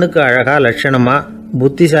கண்ணுக்கு அழகாக லட்சணமாக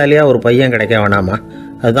புத்திசாலியாக ஒரு பையன் கிடைக்க வேணாமா,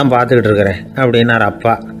 அதுதான் பார்த்துக்கிட்டு இருக்கிறேன் அப்படின்னார்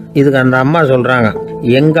அப்பா. இதுக்கு அந்த அம்மா சொல்கிறாங்க,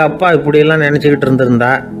 எங்கள் அப்பா இப்படியெல்லாம் நினச்சிக்கிட்டு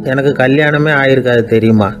இருந்திருந்தா எனக்கு கல்யாணமே ஆகிருக்காது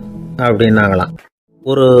தெரியுமா அப்படின்னாங்களாம்.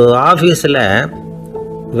 ஒரு ஆஃபீஸில்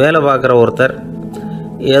வேலை பார்க்குற ஒருத்தர்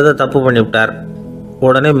ஏதோ தப்பு பண்ணிவிட்டார்.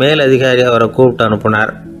 உடனே மேல் அதிகாரி அவரை கூப்பிட்டு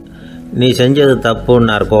அனுப்புனார். நீ செஞ்சது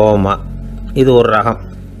தப்புன்னார் கோபமாக. இது ஒரு ரகம்.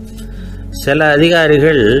 சில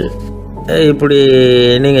அதிகாரிகள் இப்படி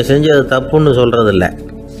நீங்கள் செஞ்சது தப்புன்னு சொல்கிறதில்ல,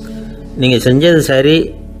 நீங்கள் செஞ்சது சரி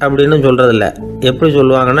அப்படின்னு சொல்கிறதில்ல. எப்படி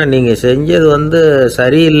சொல்லுவாங்கன்னா, நீங்கள் செஞ்சது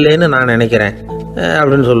சரியில்லைன்னு நான் நினைக்கிறேன்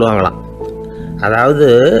அப்படின்னு சொல்லுவாங்களாம். அதாவது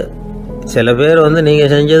சில பேர்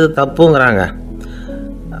நீங்கள் செஞ்சது தப்புங்கிறாங்க,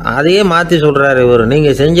 அதையே மாற்றி சொல்கிறாரு இவர்,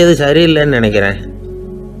 நீங்கள் செஞ்சது சரியில்லைன்னு நினைக்கிறேன்.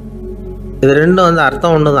 இது ரெண்டும்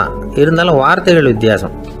அர்த்தம் ஒன்று தான், இருந்தாலும் வார்த்தைகள்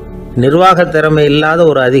வித்தியாசம். நிர்வாக திறமை இல்லாத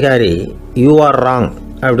ஒரு அதிகாரி யூ ஆர் ராங்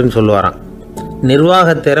அப்படின்னு சொல்லுவாராம்.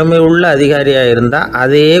 நிர்வாக திறமை உள்ள அதிகாரியாக இருந்தால்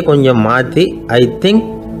அதையே கொஞ்சம் மாற்றி I think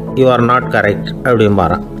you are not correct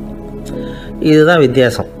அப்படிம்பாராம். இதுதான்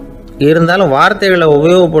வித்தியாசம். இருந்தாலும் வார்த்தைகளை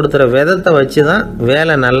உபயோகப்படுத்துகிற விதத்தை வச்சு தான்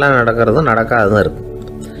வேலை நல்லா நடக்கிறதும் நடக்காததும் இருக்குது.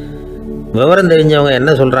 விவரம் தெரிஞ்சவங்க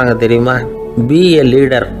என்ன சொல்கிறாங்க தெரியுமா? B a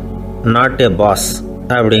leader not a pass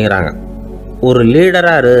அப்படிங்கிறாங்க. ஒரு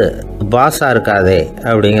லீடராக பாஸாக இருக்காதே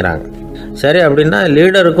அப்படிங்கிறாங்க. சரி, அப்படின்னா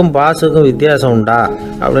லீடருக்கும் பாஸுக்கும் வித்தியாசம் உண்டா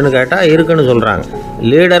அப்படின்னு கேட்டால் இருக்குன்னு சொல்கிறாங்க.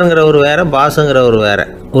 லீடருங்கிறவர் வேறு, பாஸுங்கிறவர் வேறு.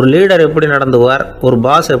 ஒரு லீடர் எப்படி நடந்துக்குவார், ஒரு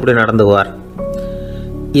பாஸ் எப்படி நடந்துக்குவார்,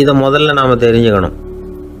 இதை முதல்ல நாம் தெரிஞ்சுக்கணும்.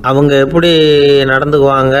 அவங்க எப்படி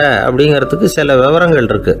நடந்துக்குவாங்க அப்படிங்கிறதுக்கு சில விவரங்கள்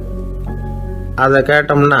இருக்குது. அதை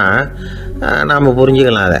கேட்டோம்னா நாம்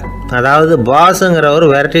புரிஞ்சுக்கலாம். அதாவது பாஸுங்கிறவர்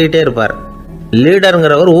விரட்டிக்கிட்டே இருப்பார்,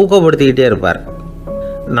 லீடருங்கிறவர் ஊக்கப்படுத்திக்கிட்டே இருப்பார்.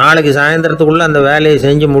 நாளைக்கு சாயந்தரத்துக்குள்ளே அந்த வேலையை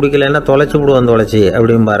செஞ்சு முடிக்கலைன்னா தொலைச்சி விடுவோம் தொலைச்சி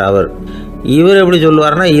அப்படிம்பார் அவர். இவர் எப்படி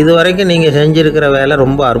சொல்லுவார்னா, இது வரைக்கும் நீங்கள் செஞ்சுருக்கிற வேலை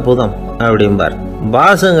ரொம்ப அற்புதம் அப்படிம்பார்.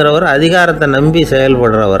 பாஸுங்கிறவர் அதிகாரத்தை நம்பி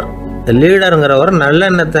செயல்படுறவர், லீடருங்கிறவர்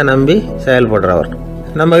நல்லெண்ணத்தை நம்பி செயல்படுறவர்.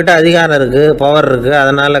 நம்மக்கிட்ட அதிகாரம் இருக்குது, பவர் இருக்குது,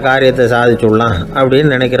 அதனால் காரியத்தை சாதிச்சுடலாம்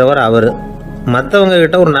அப்படின்னு நினைக்கிறவர் அவர்.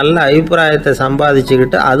 மற்றவங்கக்கிட்ட ஒரு நல்ல அபிப்பிராயத்தை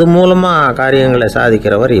சம்பாதிச்சுக்கிட்டு அது மூலமாக காரியங்களை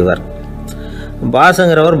சாதிக்கிறவர் இவர்.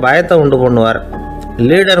 பாஸுங்கிறவர் பயத்தை உண்டு பண்ணுவார்,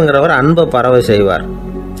 லீடருங்கிறவர் அன்பை பரவ செய்வார்.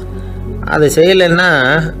 அதை செய்யலைன்னா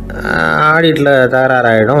ஆடிட்டில்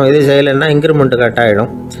தகராறாயிடும், இது செய்யலைன்னா இன்க்ரிமெண்ட்டு கட்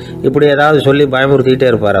ஆகிடும், இப்படி ஏதாவது சொல்லி பயமுறுத்திக்கிட்டே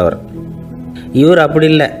இருப்பார் அவர். இவர் அப்படி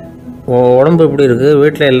இல்லை. உடம்பு இப்படி இருக்குது,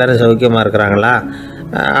 வீட்டில் எல்லோரும் சௌக்கியமாக இருக்கிறாங்களா,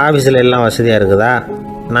 ஆஃபீஸில் எல்லாம் வசதியாக இருக்குதா,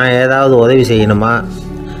 நான் ஏதாவது உதவி செய்யணுமா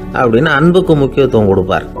அப்படின்னு அன்புக்கு முக்கியத்துவம்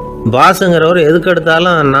கொடுப்பார். பாஸுங்கிறவர்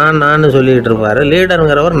எதுக்கெடுத்தாலும் நான் சொல்லிகிட்டு இருப்பார்,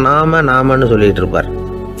 லீடருங்கிறவர் நாமன்னு சொல்லிகிட்டு இருப்பார்.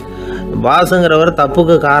 பாஸுங்கிறவர்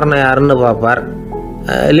தப்புக்கு காரணம் யாருன்னு பார்ப்பார்,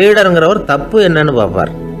 லீடருங்கிறவர் தப்பு என்னன்னு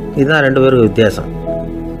பார்ப்பார். இதுதான் ரெண்டு பேருக்கு வித்தியாசம்.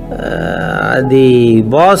 தி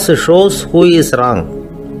pass shows who is wrong,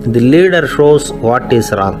 the leader shows what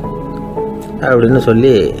is wrong அப்படின்னு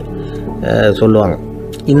சொல்லுவாங்க.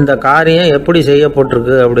 இந்த காரியம் எப்படி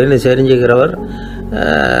செய்யப்பட்டிருக்கு அப்படின்னு தெரிஞ்சுக்கிறவர்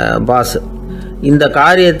பாஸ். இந்த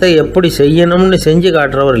காரியத்தை எப்படி செய்யணும்னு செஞ்சு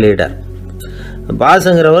காட்டுறவர் லீடர்.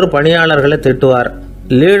 பாஸுங்கிறவர் பணியாளர்களை திட்டுவார்,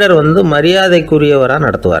 லீடர் மரியாதைக்குரியவராக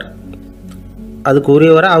நடத்துவார்,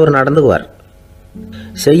 அதுக்குரியவராக அவர் நடந்துக்குவார்.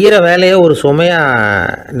 செய்கிற வேலையை ஒரு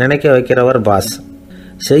சுமையாக நினைக்க வைக்கிறவர் பாஸ்,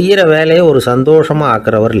 செய்கிற வேலையை ஒரு சந்தோஷமாக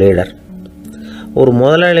ஆக்கிறவர் லீடர். ஒரு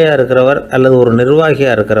முதலாளியாக இருக்கிறவர் அல்லது ஒரு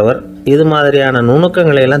நிர்வாகியாக இருக்கிறவர் இது மாதிரியான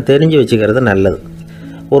நுணுக்கங்களையெல்லாம் தெரிஞ்சு வச்சுக்கிறது நல்லது.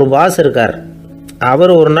 ஒரு பாஸ் இருக்கார்,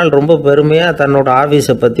 அவர் ஒரு நாள் ரொம்ப பெருமையாக தன்னோட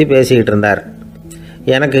ஆஃபீஸை பற்றி பேசிக்கிட்டு இருந்தார்.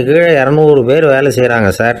 எனக்கு கீழே 200 பேர் வேலை செய்கிறாங்க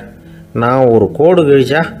சார், நான் ஒரு கோடு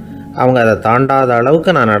கிழிச்சா அவங்க அதை தாண்டாத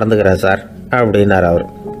அளவுக்கு நான் நடந்துக்கிறேன் சார் அப்படின்னார் அவர்.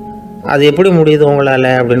 அது எப்படி முடியுது உங்களால்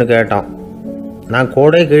அப்படின்னு கேட்டோம். நான்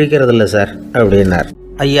கோடே கிழிக்கிறதில்ல சார் அப்படின்னார்.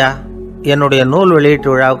 ஐயா, என்னுடைய நூல் வெளியீட்டு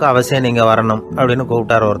விழாவுக்கு அவசியம் நீங்கள் வரணும் அப்படின்னு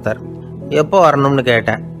கூப்பிட்டார் ஒருத்தர். எப்போ வரணும்னு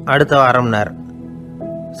கேட்டேன். அடுத்த வாரம்னார்.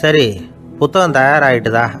 சரி, புத்தகம்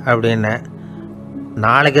தயாராகிட்டுதா அப்படின்னேன்.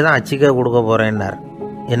 நாளைக்கு தான் அச்சிக்க கொடுக்க போகிறேன்னார்.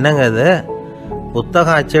 என்னங்க இது,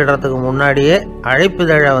 புத்தகம் அச்சிடுறதுக்கு முன்னாடியே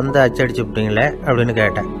அழைப்புதழை அச்சடிச்சு விட்டீங்களே அப்படின்னு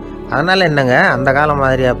கேட்டேன். அதனால் என்னங்க, அந்த காலம்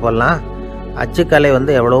மாதிரி அப்போல்லாம் அச்சுக்கலை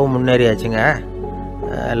எவ்வளவோ முன்னேறியாச்சுங்க.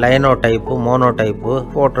 லைனோ type, mono type,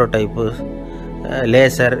 photo type,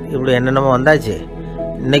 laser, இப்படி என்னென்னமோ வந்தாச்சு.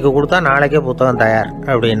 இன்றைக்கி கொடுத்தா நாளைக்கே புத்தகம் தயார்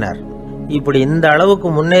அப்படின்னார். இப்படி இந்த அளவுக்கு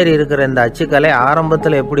முன்னேறி இருக்கிற இந்த அச்சுக்கலை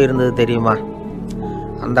ஆரம்பத்தில் எப்படி இருந்தது தெரியுமா?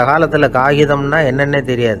 அந்த காலத்தில் காகிதம்னா என்னென்னே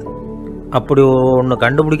தெரியாது, அப்படி ஒன்று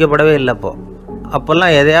கண்டுபிடிக்கப்படவே இல்லை.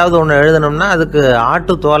 அப்போல்லாம் எதையாவது ஒன்று எழுதணும்னா அதுக்கு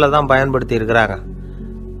ஆட்டு தோலை தான் பயன்படுத்தி இருக்கிறாங்க.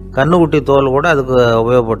 கண்ணுக்குட்டி தோல் கூட அதுக்கு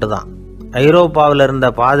உபயோகப்பட்டு தான். ஐரோப்பாவில் இருந்த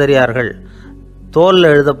பாதிரியார்கள்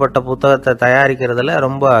தோலில் எழுதப்பட்ட புத்தகத்தை தயாரிக்கிறதுல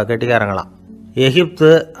ரொம்ப கெட்டிக்காரங்களாம். எகிப்து,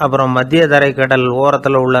 அப்புறம் மத்திய தரைக்கடல்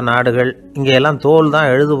ஓரத்தில் உள்ள நாடுகள், இங்கே எல்லாம் தோல்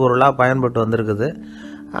தான் எழுதுபொருளாக பயன்பட்டு வந்திருக்குது.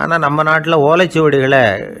 ஆனால் நம்ம நாட்டில் ஓலைச்சுவடிகளை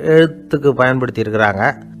எழுத்துக்கு பயன்படுத்தி இருக்கிறாங்க.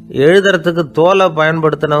 எழுதுறதுக்கு தோலை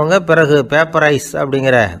பயன்படுத்தினவங்க பிறகு பேப்பரைஸ்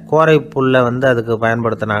அப்படிங்கிற கோரை புல்லை அதுக்கு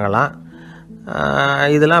பயன்படுத்தினாங்களாம்.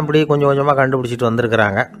 இதெல்லாம் அப்படி கொஞ்சம் கொஞ்சமாக கண்டுபிடிச்சிட்டு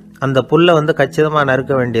வந்திருக்கிறாங்க. அந்த புல்லை கச்சிதமாக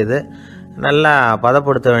நறுக்க வேண்டியது, நல்லா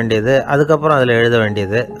பதப்படுத்த வேண்டியது, அதுக்கப்புறம் அதில் எழுத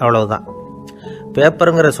வேண்டியது, அவ்வளவுதான்.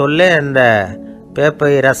 பேப்பருங்கிற சொல்லே இந்த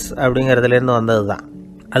பேப்பைரஸ் அப்படிங்கிறதுலேருந்து வந்தது தான்.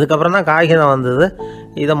 அதுக்கப்புறம் தான் காகிதம் வந்தது.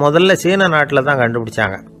 இதை முதல்ல சீன நாட்டில் தான்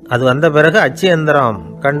கண்டுபிடிச்சாங்க. அது வந்த பிறகு அச்சு எந்திரம்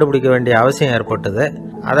கண்டுபிடிக்க வேண்டிய அவசியம் ஏற்பட்டது.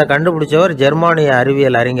 அதை கண்டுபிடிச்சவர் ஜெர்மானிய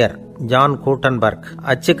அறிவியல் அறிஞர் ஜான் கூட்டன்பர்க்.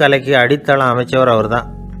 அச்சு கலைக்கு அடித்தளம் அமைச்சவர் அவர் தான்.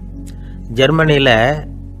 ஜெர்மனியில்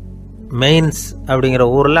மெயின்ஸ் அப்படிங்கிற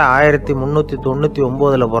ஊரில்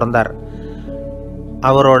 1399 பிறந்தார்.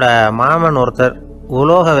 அவரோட மாமன் ஒருத்தர்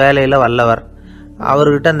உலோக வேலையில் வல்லவர்.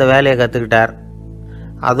 அவர்கிட்ட அந்த வேலையை கற்றுக்கிட்டார்.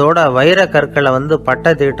 அதோட வைர கற்களை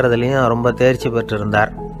பட்டை தீட்டுறதுலேயும் ரொம்ப தேர்ச்சி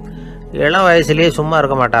பெற்றிருந்தார். இளம் வயசுலேயே சும்மா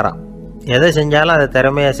இருக்க மாட்டாராம், எதை செஞ்சாலும் அதை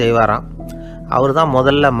திறமையாக செய்வாராம். அவர் தான்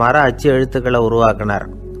முதல்ல மர அச்சு எழுத்துக்களை உருவாக்கினார்.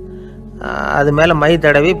 அது மேலே மை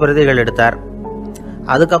தடவி பிரதிகள் எடுத்தார்.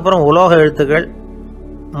 அதுக்கப்புறம் உலோக எழுத்துக்கள்,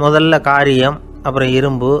 முதல்ல காரியம், அப்புறம்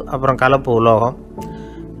இரும்பு, அப்புறம் கலப்பு உலோகம்,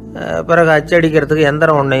 பிறகு அச்சடிக்கிறதுக்கு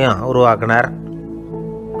எந்திரம் ஒன்றையும் உருவாக்கினார்.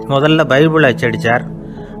 முதல்ல பைபிள் அச்சடித்தார்.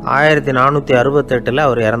 1468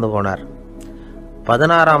 அவர் இறந்து போனார்.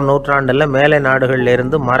 16ஆம் நூற்றாண்டில் மேலை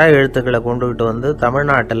நாடுகளிலிருந்து மர எழுத்துக்களை கொண்டுகிட்டு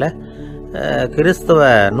தமிழ்நாட்டில் கிறிஸ்துவ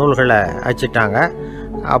நூல்களை அச்சிட்டாங்க.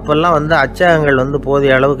 அப்போல்லாம் வந்து அச்சகங்கள் வந்து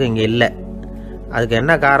போதிய அளவுக்கு இங்கே இல்லை. அதுக்கு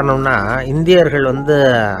என்ன காரணம்னா, இந்தியர்கள் வந்து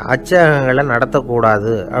அச்சகங்களை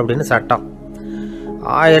நடத்தக்கூடாது அப்படின்னு சட்டம்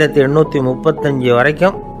 1835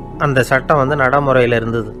 வரைக்கும் அந்த சட்டம் வந்து நடைமுறையில்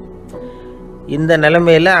இருந்தது. இந்த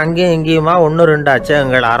நிலைமையில் அங்கேயும் இங்கேயுமா 1-2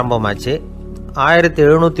 அச்சகங்கள் ஆரம்பமாச்சு.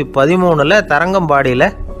 1713 தரங்கம்பாடியில்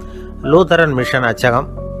லூத்தரன் மிஷன் அச்சகம்,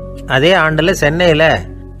 அதே ஆண்டில் சென்னையில்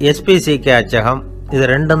எஸ்பிசிகே அச்சகம். இது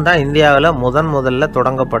ரெண்டும் தான் இந்தியாவில் முதல்ல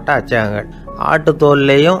தொடங்கப்பட்ட அச்சகங்கள்.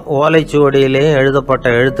 ஆட்டுத்தோல்லையும் ஓலைச்சுவடியிலையும் எழுதப்பட்ட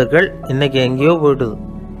எழுத்துக்கள் இன்றைக்கி எங்கேயோ போயிட்டுது.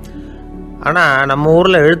 ஆனால் நம்ம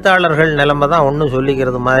ஊரில் எழுத்தாளர்கள் நிலைமை தான் ஒன்றும்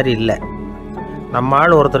சொல்லிக்கிறது மாதிரி இல்லை. நம்ம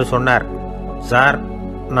ஆள் ஒருத்தர் சொன்னார், சார்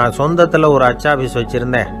நான் சொந்தத்தில் ஒரு அச்சாபீஸ்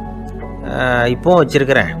வச்சுருந்தேன், இப்போவும்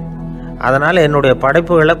வச்சுருக்கிறேன். அதனால் என்னுடைய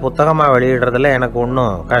படைப்புகளை புத்தகமாக வெளியிடுறதில் எனக்கு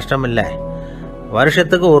ஒன்றும் கஷ்டம் இல்லை.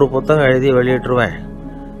 வருஷத்துக்கு ஒரு புத்தகம் எழுதி வெளியிட்டுருவேன்.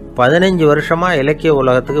 15 வருஷமாக இலக்கிய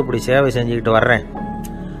உலகத்துக்கு இப்படி சேவை செஞ்சுக்கிட்டு வர்றேன்.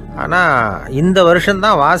 ஆனால் இந்த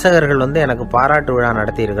வருஷம்தான் வாசகர்கள் வந்து எனக்கு பாராட்டு விழா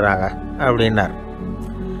நடத்தியிருக்கிறாங்க அப்படின்னார்.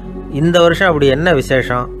 இந்த வருஷம் அப்படி என்ன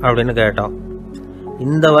விசேஷம் அப்படின்னு கேட்டோம்.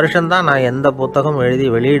 இந்த வருஷம்தான் நான் எந்த புத்தகம் எழுதி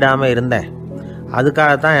வெளியிடாமல் இருந்தேன்,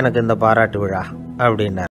 அதுக்காகத்தான் எனக்கு இந்த பாராட்டு விழா அப்படின்னார்.